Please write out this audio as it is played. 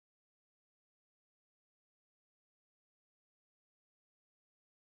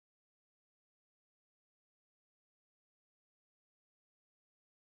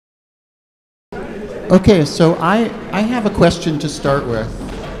Okay, so I have a question to start with,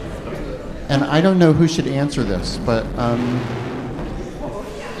 and I don't know who should answer this, but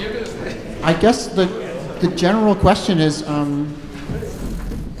I guess the general question is, how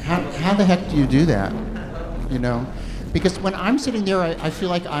the heck do you do that? You know, because when I'm sitting there, I feel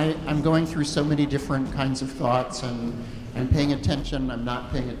like I'm going through so many different kinds of thoughts, and I'm paying attention, I'm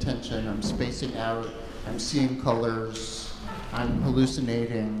not paying attention, I'm spacing out, I'm seeing colors, I'm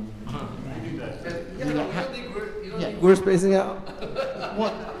hallucinating. We're spacing out.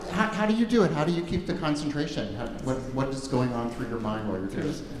 Well, how do you do it? How do you keep the concentration? What is going on through your mind while you're doing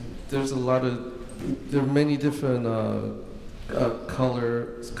it? There are many different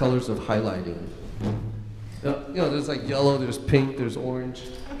colors of highlighting. There's like yellow, there's pink, there's orange.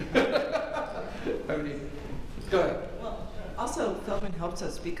 Go ahead. Well, also Feldman helps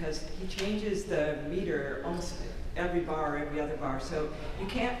us because he changes the meter almost every bar, every other bar. So you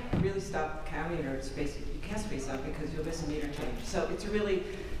can't really stop counting or space. You can't space out because you'll miss a meter change. So it's a really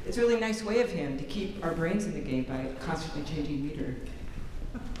nice way of him to keep our brains in the game by constantly changing meter.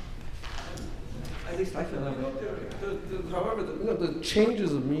 At least I feel that way. However, the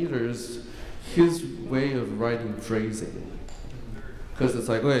changes of meters, his way of writing phrasing. Because it's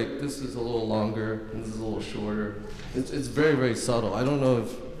like, wait, this is a little longer, and this is a little shorter. It's very, very subtle. I don't know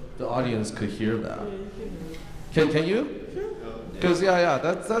if the audience could hear that. Can you? Because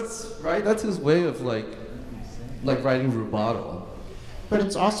that's right. That's his way of like writing rubato. But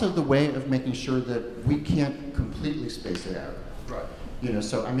it's also the way of making sure that we can't completely space it out. Right.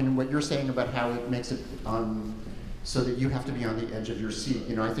 So I mean, what you're saying about how it makes it so that you have to be on the edge of your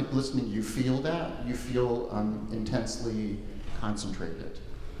seat. I think listening, you feel that. You feel intensely concentrated.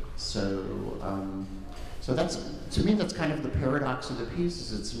 So that's, to me, that's kind of the paradox of the piece.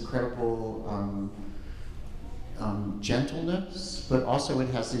 Is its incredible gentleness, but also it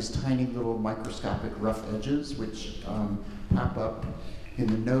has these tiny little microscopic rough edges which pop up in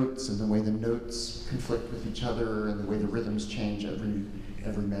the notes, and the way the notes conflict with each other, and the way the rhythms change every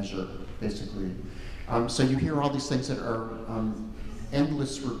measure, basically. So you hear all these things that are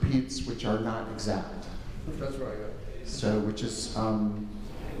endless repeats, which are not exact. That's right. So, which is,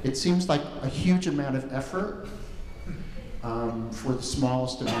 it seems like a huge amount of effort for the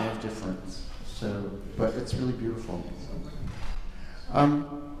smallest amount of difference. So, but it's really beautiful.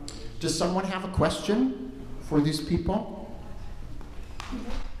 Does someone have a question for these people?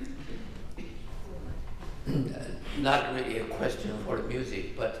 Not really a question for the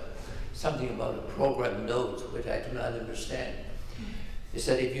music, but something about the program notes, which I do not understand. Is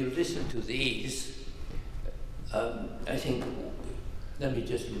that if you listen to these, I think, let me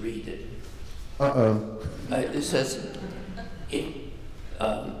just read it. It says, it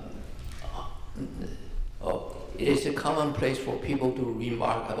is a commonplace for people to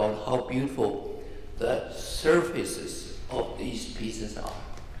remark about how beautiful the surfaces of these pieces are.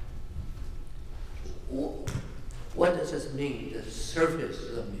 What does this mean, the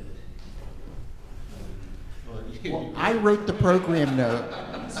surfaces of music? Well, I wrote the program note,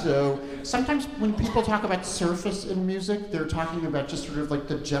 so sometimes when people talk about surface in music, they're talking about just sort of like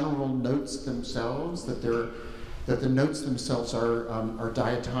the general notes themselves, that the notes themselves are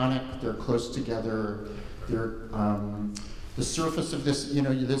diatonic, they're close together, they're the surface of this,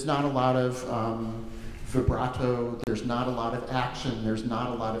 there's not a lot of vibrato, there's not a lot of action, there's not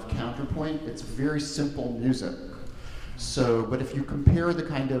a lot of counterpoint. It's very simple music. So, but if you compare the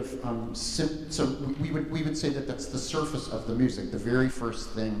kind of, so we would say that that's the surface of the music. The very first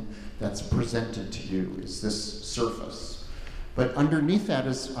thing that's presented to you is this surface. But underneath that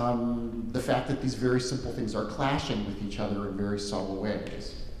is the fact that these very simple things are clashing with each other in very subtle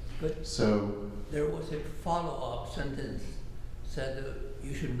ways. But so there was a follow-up sentence said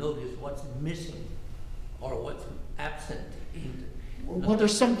you should notice what's missing or what's absent in. Well,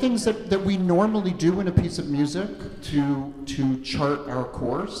 there's some things that we normally do in a piece of music to chart our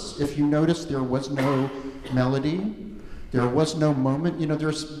course. If you notice, there was no melody, there was no moment.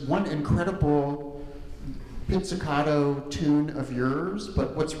 There's one incredible pizzicato tune of yours,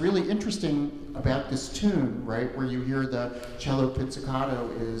 but what's really interesting about this tune, right, where you hear the cello pizzicato,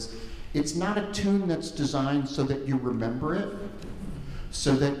 is it's not a tune that's designed so that you remember it,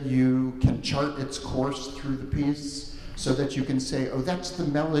 so that you can chart its course through the piece, so that you can say, oh, that's the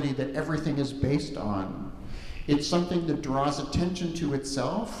melody that everything is based on. It's something that draws attention to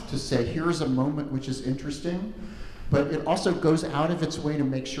itself, to say, here's a moment which is interesting, but it also goes out of its way to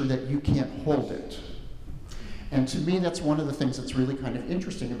make sure that you can't hold it. And to me, that's one of the things that's really kind of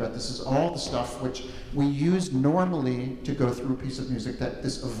interesting about this, is all the stuff which we use normally to go through a piece of music that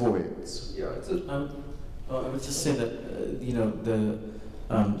this avoids. Yeah, I would just say that,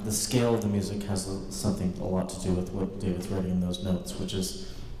 the scale of the music has something a lot to do with what David's writing in those notes, which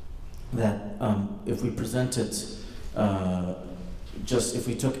is that if we present it, if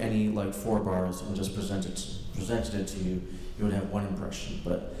we took any like 4 bars and just presented it to you, you would have one impression.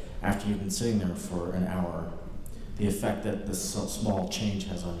 But after you've been sitting there for an hour, the effect that this small change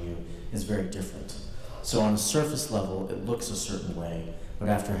has on you is very different. So on a surface level, it looks a certain way, but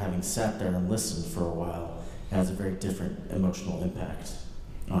after having sat there and listened for a while, it has a very different emotional impact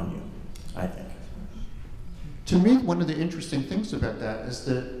on you, I think. To me, one of the interesting things about that is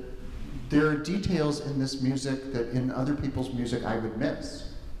that there are details in this music that in other people's music I would miss.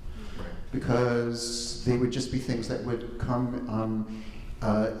 Because they would just be things that would come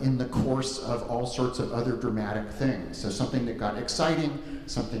in the course of all sorts of other dramatic things. So something that got exciting,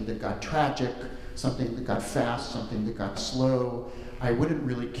 something that got tragic, something that got fast, something that got slow. I wouldn't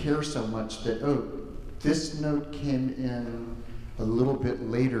really care so much that, oh, this note came in a little bit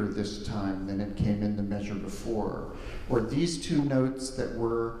later this time than it came in the measure before. Or these 2 notes that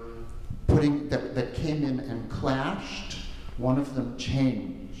were that came in and clashed, one of them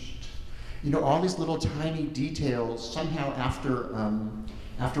changed. You know, all these little tiny details somehow after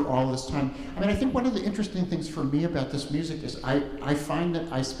all this time. I mean, I think one of the interesting things for me about this music is I find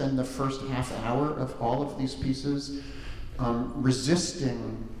that I spend the first half hour of all of these pieces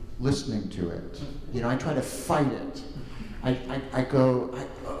resisting listening to it. You know, I try to fight it. I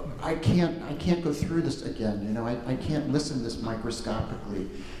can't go through this again, you know, I can't listen to this microscopically.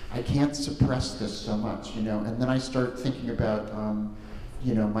 I can't suppress this so much, you know, and then I start thinking about,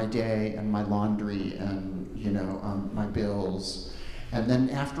 you know, my day and my laundry and, you know, my bills. And then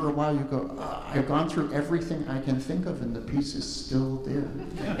after a while you go, I've gone through everything I can think of and the piece is still there.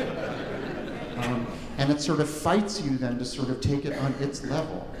 And it sort of fights you then to sort of take it on its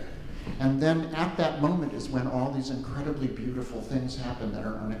level. And then at that moment is when all these incredibly beautiful things happen that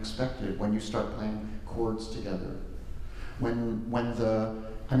are unexpected, when you start playing chords together.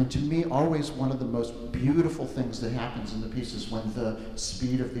 I mean, to me, always one of the most beautiful things that happens in the piece is when the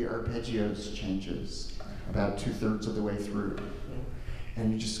speed of the arpeggios changes about 2/3 of the way through.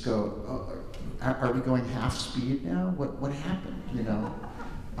 And you just go, oh, are we going half speed now? What happened, you know?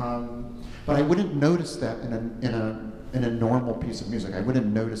 But I wouldn't notice that in a normal piece of music. I wouldn't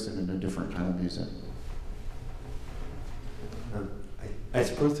notice it in a different kind of music. I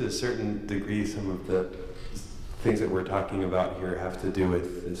suppose to a certain degree, some of the things that we're talking about here have to do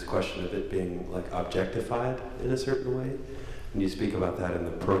with this question of it being like objectified in a certain way. And you speak about that in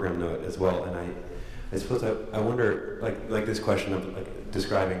the program note as well. And I suppose I wonder, like this question of like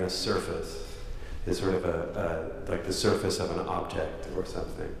describing a surface is sort of like the surface of an object or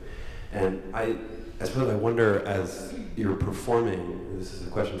something. And I suppose I wonder, as you're performing, this is a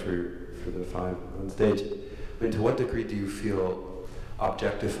question for the 5 on stage, I mean, to what degree do you feel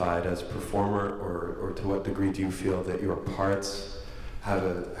objectified as a performer, or to what degree do you feel that your parts have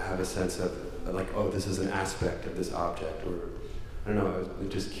a sense of like, oh, this is an aspect of this object, or I don't know. I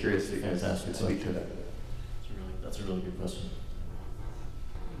was just curious if you guys could speak to that. That's a really good question.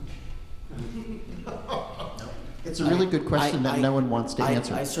 It's a really good question that no one wants to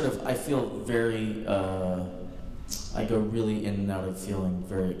answer. I feel very, I go really in and out of feeling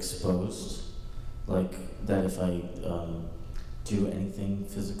very exposed. Like that if I do anything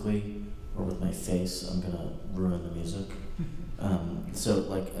physically or with my face, I'm gonna ruin the music. So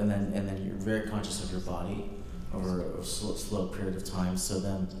like, and then you're very conscious of your body over a slow period of time. So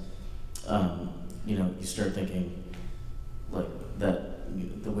then, you know, you start thinking like that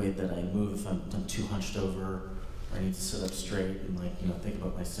the way that I move, if I'm too hunched over, or I need to sit up straight and like, you know, think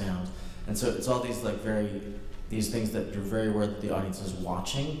about my sound. And so it's all these like these things that you're very aware that the audience is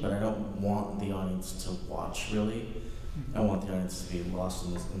watching, but I don't want the audience to watch really. I want the audience to be lost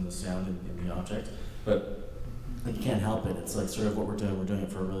in the sound and in the object, but you can't help it. It's like sort of what we're doing. We're doing it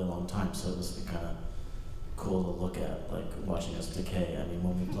for a really long time, so this would be kind of cool to look at, like watching us decay. I mean,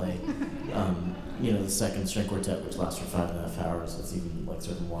 when we play, you know, the second string quartet, which lasts for 5.5 hours, it's even like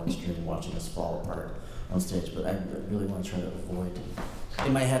sort of more extreme, watching us fall apart on stage. But I really want to try to avoid.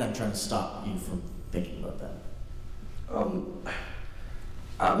 In my head, I'm trying to stop you from thinking about that.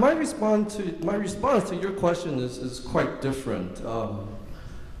 My response to your question is quite different.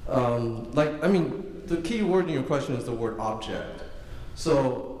 Like, I mean, the key word in your question is the word object.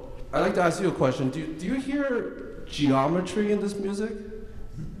 So I'd like to ask you a question. Do you hear geometry in this music?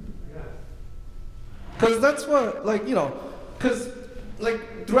 Because that's what, like, you know, because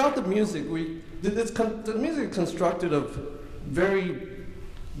like throughout the music, the music is constructed of very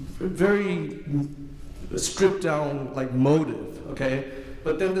stripped down like motive, okay?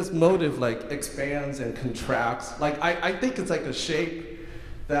 But then this motive like expands and contracts. Like I think it's like a shape,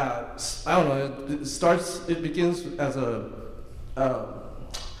 that, I don't know, it begins as a,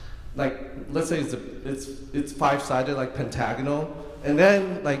 like, let's say it's five-sided, like pentagonal, and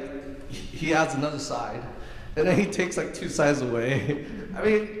then like he adds another side, and then he takes like two sides away. I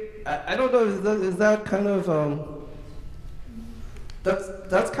mean, I don't know, is that kind of,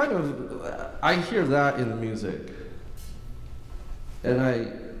 that's kind of, I hear that in the music. And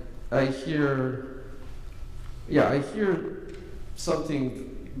I hear something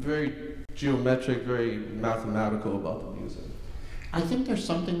very geometric, very mathematical about the music. I think there's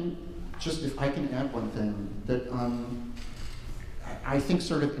something, just if I can add one thing, that I think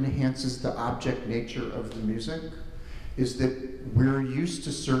sort of enhances the object nature of the music, is that we're used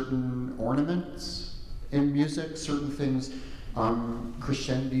to certain ornaments in music, certain things,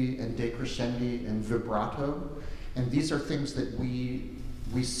 crescendi and decrescendi and vibrato, and these are things that we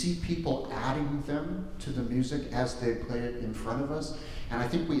see people adding them to the music as they play it in front of us, and I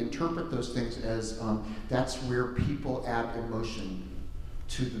think we interpret those things as that's where people add emotion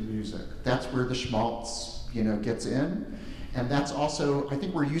to the music. That's where the schmaltz, gets in, and that's also, I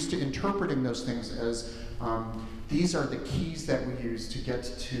think we're used to interpreting those things as these are the keys that we use to get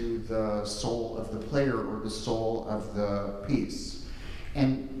to the soul of the player or the soul of the piece.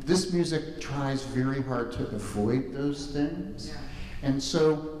 And this music tries very hard to avoid those things. Yeah. And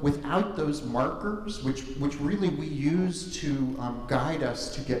so without those markers, which really we use to guide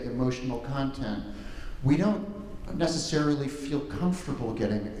us to get emotional content, we don't necessarily feel comfortable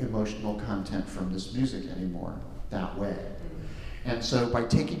getting emotional content from this music anymore that way. And so by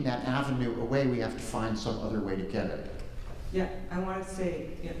taking that avenue away, we have to find some other way to get it. Yeah, I want to say,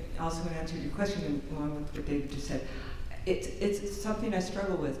 also in answer to your question, along with what David just said, it's something I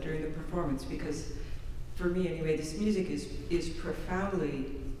struggle with during the performance, because for me anyway, this music is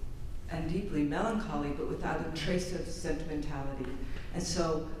profoundly and deeply melancholy, but without a trace of sentimentality. And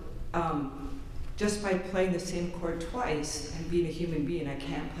so just by playing the same chord twice and being a human being, I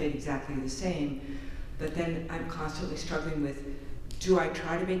can't play it exactly the same, but then I'm constantly struggling with, do I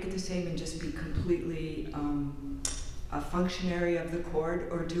try to make it the same and just be completely a functionary of the chord,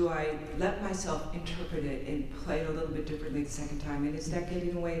 or do I let myself interpret it and play it a little bit differently the second time? And is that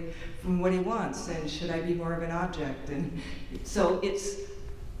getting away from what he wants? And should I be more of an object? And so it's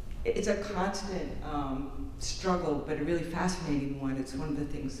a constant struggle, but a really fascinating one. It's one of the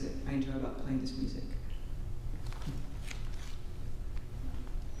things that I enjoy about playing this music.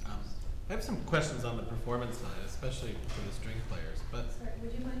 I have some questions on the performance side, especially for the string players. But sorry,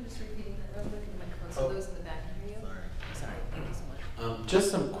 would you mind just repeating that? I'm looking at my phone, so those in the back can hear you. Sorry, thank you so much.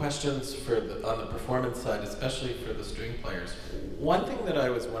 just some questions for on the performance side, especially for the string players. One thing that I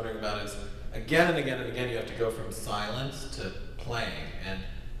was wondering about is, again and again and again, you have to go from silence to playing, and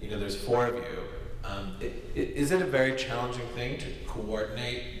there's four of you. Is it a very challenging thing to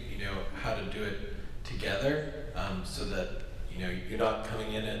coordinate, how to do it together, so that you're not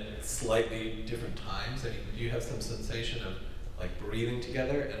coming in at slightly different times? I mean, do you have some sensation of like breathing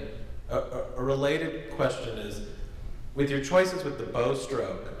together? And a related question is, with your choices with the bow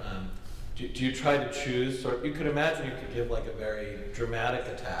stroke, do you try to choose, or you could imagine you could give like a very dramatic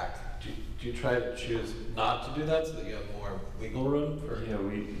attack. Do you try to choose not to do that so that you have more wiggle room? Yeah,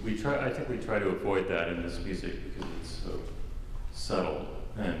 we try. I think we try to avoid that in this music because it's so subtle,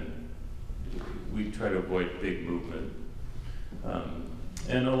 and we try to avoid big movement.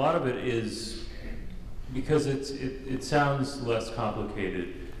 And a lot of it is because it sounds less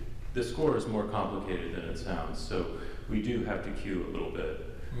complicated. The score is more complicated than it sounds, so we do have to cue a little bit,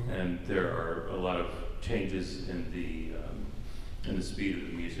 and there are a lot of changes in the speed of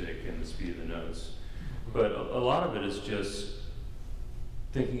the music and the speed of the notes. But a lot of it is just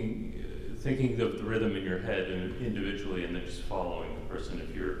thinking of the rhythm in your head and individually, and then just following the person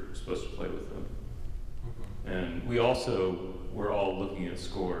if you're supposed to play with them. And we're all looking at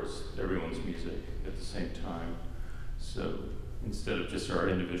scores, everyone's music at the same time. So instead of just our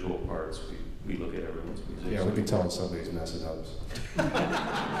individual parts, we look at everyone's music. Yeah, we can tell when somebody's messing up.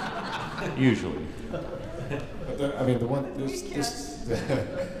 Usually. But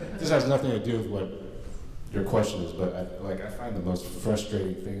this has nothing to do with what your question is, but I find the most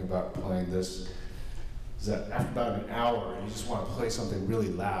frustrating thing about playing this is that after about an hour, you just want to play something really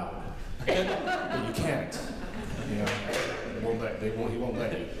loud, but you can't. He won't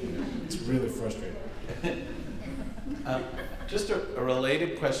let you. It's really frustrating. Just a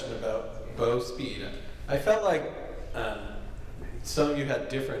related question about bow speed. I felt like some of you had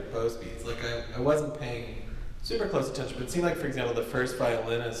different bow speeds. Like I wasn't paying super close attention, but it seemed like, for example, the first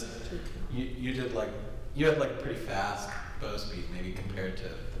violinist, you had like a pretty fast bow speed, maybe compared to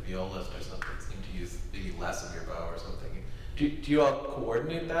the violist or something. It seemed to use maybe less of your bow or something. Do you all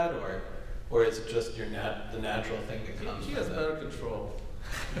coordinate that, or is it just the natural thing that comes? She has better control.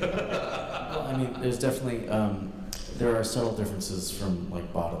 Well, I mean, there's definitely there are subtle differences from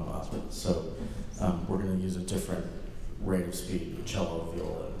like bottom up. So we're going to use a different rate of speed with cello,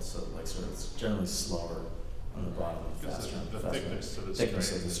 viola, so like sort of it's generally slower on the bottom and faster. The thickness of the thickness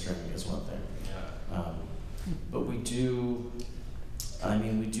string. of the string is one thing. Yeah. But we do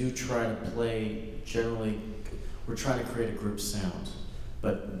try to play generally. We're trying to create a group sound,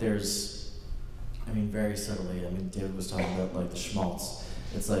 but there's, I mean, very subtly. I mean, David was talking about like the schmaltz.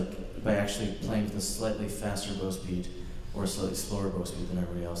 It's like by actually playing with a slightly faster bow speed or a slightly slower bow speed than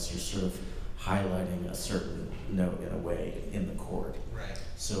everybody else, you're sort of highlighting a certain note in a way in the chord. Right.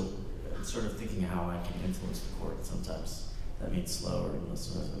 So I'm sort of thinking how I can influence the chord. Sometimes that means slower, and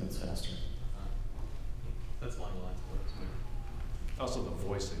sometimes that means faster. That's along the lines of what it's doing. Also the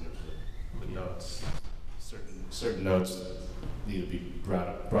voicing of the notes. Certain notes need to be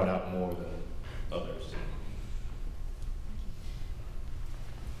brought out more than others.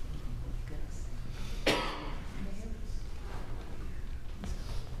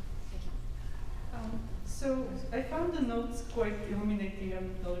 So I found the notes quite illuminating.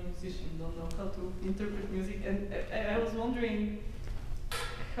 I'm not a musician, don't know how to interpret music, and I was wondering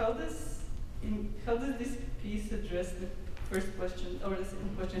how does this piece address the first question or the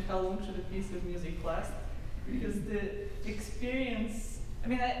second question? How long should a piece of music last? Because the experience, I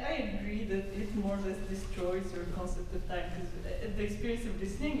mean, I agree that it more or less destroys your concept of time. Because the experience of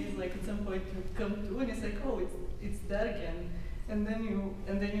listening is like at some point you come to and it's like, oh, it's that again. And then you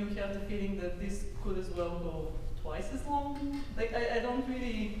have the feeling that this could as well go twice as long. Like I don't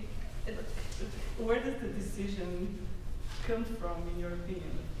really. Where does the decision come from, in your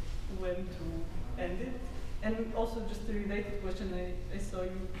opinion, when to end it? And also, just a related question: I saw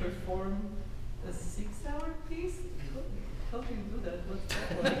you perform a 6-hour piece. How do you do that? What's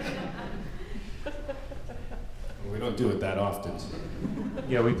that like? We don't do it that often.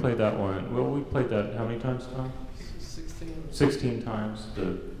 Yeah, we played that one. Well, we played that how many times, Tom? 16 times.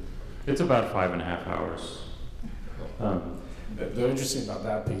 It's about 5.5 hours. The interesting about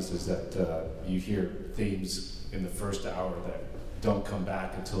that piece is that you hear themes in the first hour that don't come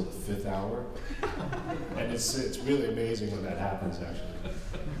back until the 5th hour, and it's really amazing when that happens.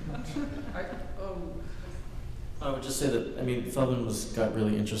 Actually, I would just say that, I mean, Feldman got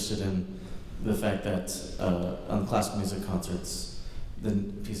really interested in the fact that on classical music concerts, the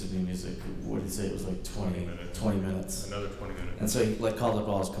piece of new music, what did he say, it was like 20 minutes. Another 20 minutes. And so he like called up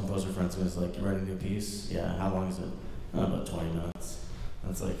all his composer friends and was like, you write a new piece? Yeah, how long is it? Oh, about 20 minutes.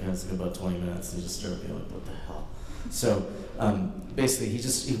 And it's like about 20 minutes, and he just started being like, what the hell? So basically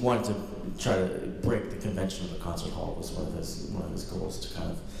he wanted to try to break the convention of the concert hall was one of his goals, to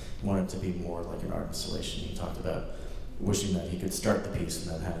kind of, he wanted to be more like an art installation. He talked about wishing that he could start the piece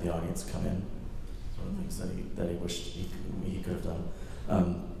and then have the audience come in. One of the things that he wished he could have done.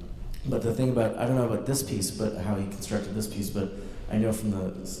 But the thing about, I don't know about this piece, but how he constructed this piece, but I know from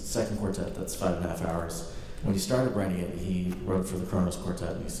the second quartet, that's 5.5 hours, when he started writing it, he wrote for the Kronos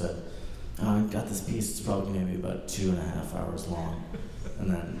Quartet, and he said, oh, I got this piece, it's probably going to be about 2.5 hours long.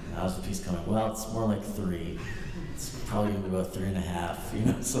 And then, how's the piece coming? Well, it's more like 3. It's probably going to be about 3.5, you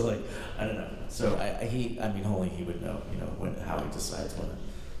know, so like, I don't know. So only he would know, you know, how he decides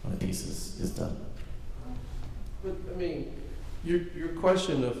when a piece is done. But, I mean, your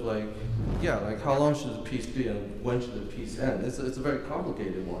question of like, yeah, like how long should the piece be and when should the piece end? It's a very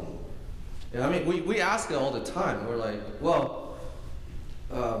complicated one. Yeah, I mean, we ask it all the time. We're like, well,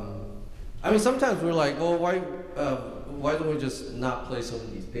 I mean, sometimes we're like, well, why don't we just not play some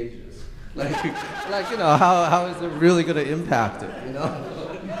of these pages? Like, you know, how is it really going to impact it? You know.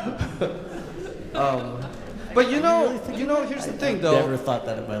 But you know, here's the thing, though. I've never thought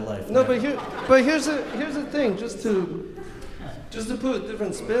that in my life. No, but here's the thing. Just to put a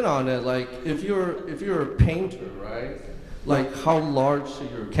different spin on it, like if you're a painter, right? Like how large should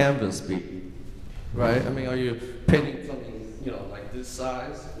your canvas be, right? I mean, are you painting something, you know, like this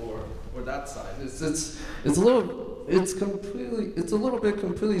size or that size? It's a little bit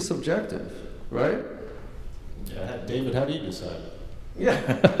completely subjective, right? yeah. David, how do you decide? Yeah.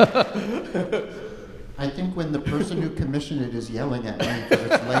 I think when the person who commissioned it is yelling at me because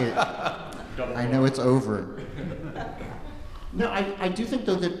it's late, I know it's over. No, I do think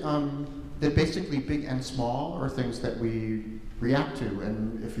though that basically big and small are things that we react to,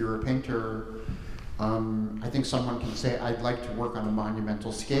 and if you're a painter, I think someone can say, I'd like to work on a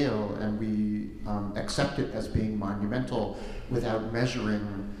monumental scale, and we accept it as being monumental without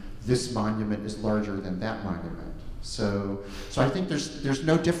measuring this monument is larger than that monument. So I think there's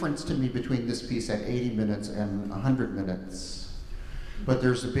no difference to me between this piece at 80 minutes and 100 minutes, but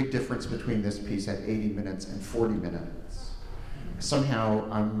there's a big difference between this piece at 80 minutes and 40 minutes. Somehow,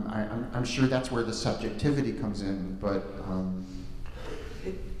 I'm sure that's where the subjectivity comes in, but.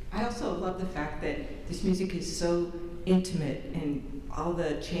 I also love the fact that this music is so intimate and all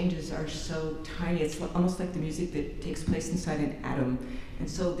the changes are so tiny. It's almost like the music that takes place inside an atom. And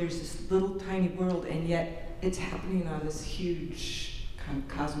so there's this little tiny world, and yet it's happening on this huge kind of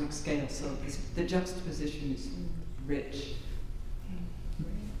cosmic scale. So the juxtaposition is rich.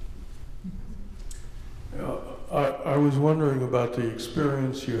 I was wondering about the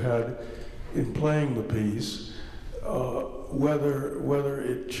experience you had in playing the piece, whether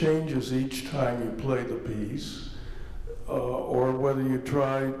it changes each time you play the piece, or whether you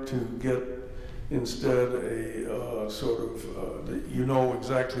try to get instead a sort of, you know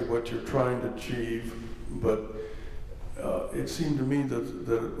exactly what you're trying to achieve, but it seemed to me that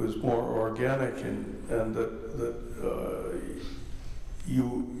it was more organic and that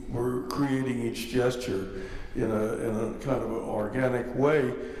you were creating each gesture in a kind of an organic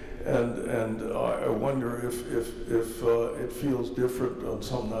way, and I wonder if it feels different on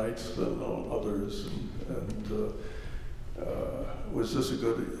some nights than on others, and was this a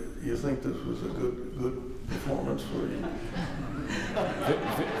good? You think this was a good performance for you?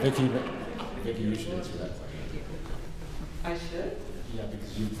 Vicki, you should answer that question. I should? Yeah,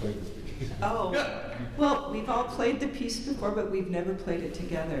 because you played this piece. Oh, well, we've all played the piece before, but we've never played it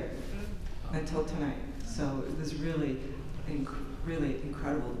together until tonight. So it was really, really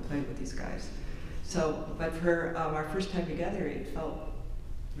incredible to play with these guys. So, but for our first time together, it felt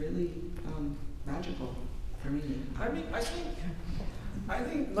really magical for me. I mean, I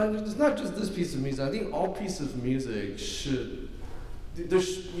think like, it's not just this piece of music. I think all pieces of music should, there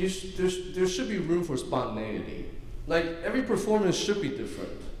should be room for spontaneity. Like, every performance should be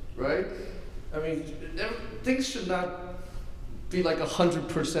different, right? I mean, things should not be like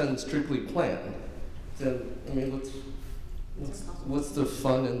 100% strictly planned. Then, I mean, what's the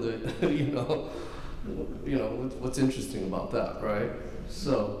fun in the, you know, what's interesting about that, right?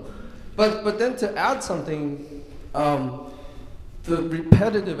 So, but then to add something, the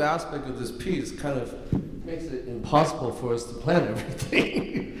repetitive aspect of this piece kind of makes it impossible for us to plan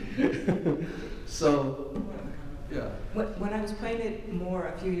everything. So, yeah. When I was playing it more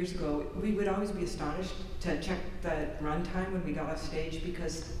a few years ago, we would always be astonished to check the run time when we got off stage,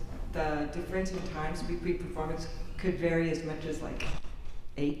 because the difference in times between performance could vary as much as like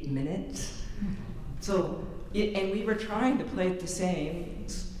 8 minutes. So, and we were trying to play it the same,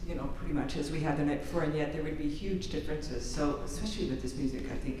 you know, pretty much as we had the night before, and yet there would be huge differences. So, especially with this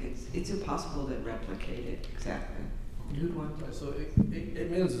music, I think it's impossible to replicate it exactly. Who'd want to? So 8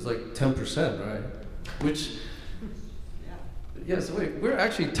 minutes is like 10%, right? Which, yeah. So wait, we're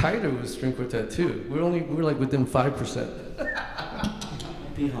actually tighter with string quartet too. We're like within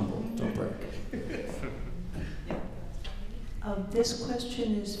 5%. Be humble, don't break. This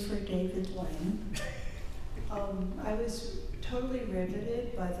question is for David Lane. I was totally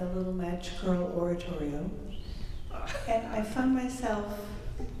riveted by the Little Match Girl oratorio, and I found myself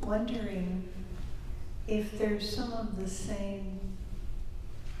wondering if there's some of the same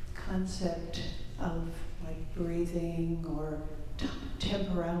concept of like breathing or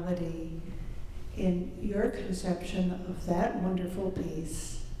temporality in your conception of that wonderful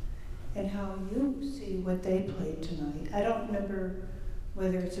piece and how you see what they played tonight. I don't remember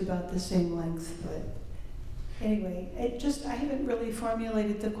whether it's about the same length, but anyway, I haven't really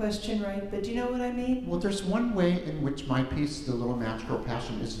formulated the question right, but do you know what I mean? Well, there's one way in which my piece, The Little Match Girl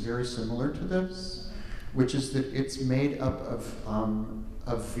Passion, is very similar to this, which is that it's made up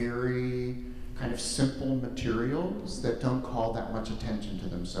of very kind of simple materials that don't call that much attention to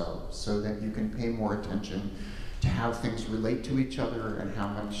themselves, so that you can pay more attention to how things relate to each other and how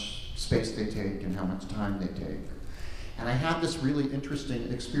much space they take and how much time they take. And I had this really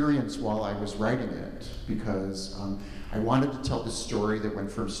interesting experience while I was writing it, because I wanted to tell this story that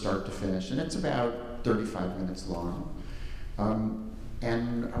went from start to finish, and it's about 35 minutes long.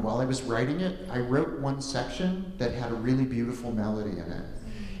 And while I was writing it, I wrote one section that had a really beautiful melody in it.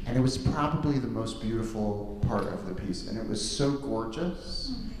 And it was probably the most beautiful part of the piece, and it was so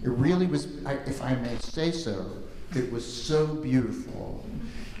gorgeous. It really was, if I may say so, it was so beautiful.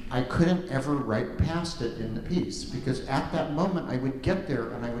 I couldn't ever write past it in the piece, because at that moment I would get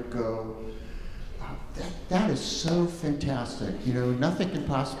there and I would go, oh, that is so fantastic. You know, nothing can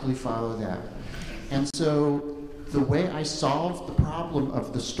possibly follow that. And so the way I solved the problem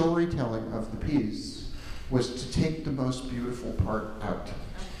of the storytelling of the piece was to take the most beautiful part out.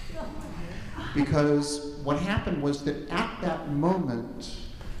 Because what happened was that at that moment,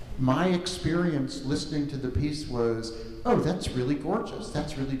 my experience listening to the piece was, oh, that's really gorgeous,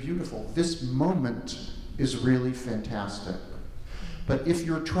 that's really beautiful. This moment is really fantastic. But if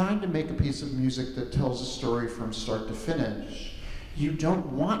you're trying to make a piece of music that tells a story from start to finish, you don't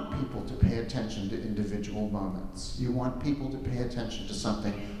want people to pay attention to individual moments. You want people to pay attention to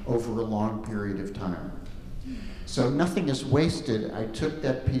something over a long period of time. So nothing is wasted. I took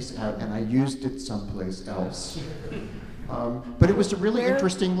that piece out and I used it someplace else. But it was a really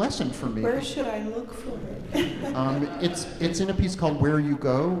interesting lesson for me. Where should I look for it? It's in a piece called Where You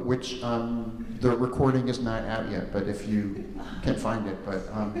Go, which the recording is not out yet, but if you can find it.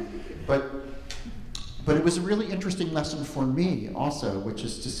 But it was a really interesting lesson for me also, which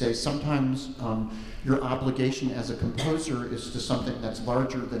is to say sometimes your obligation as a composer is to something that's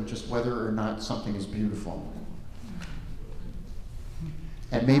larger than just whether or not something is beautiful.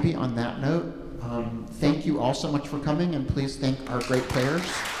 And maybe on that note, thank you all so much for coming, and please thank our great players.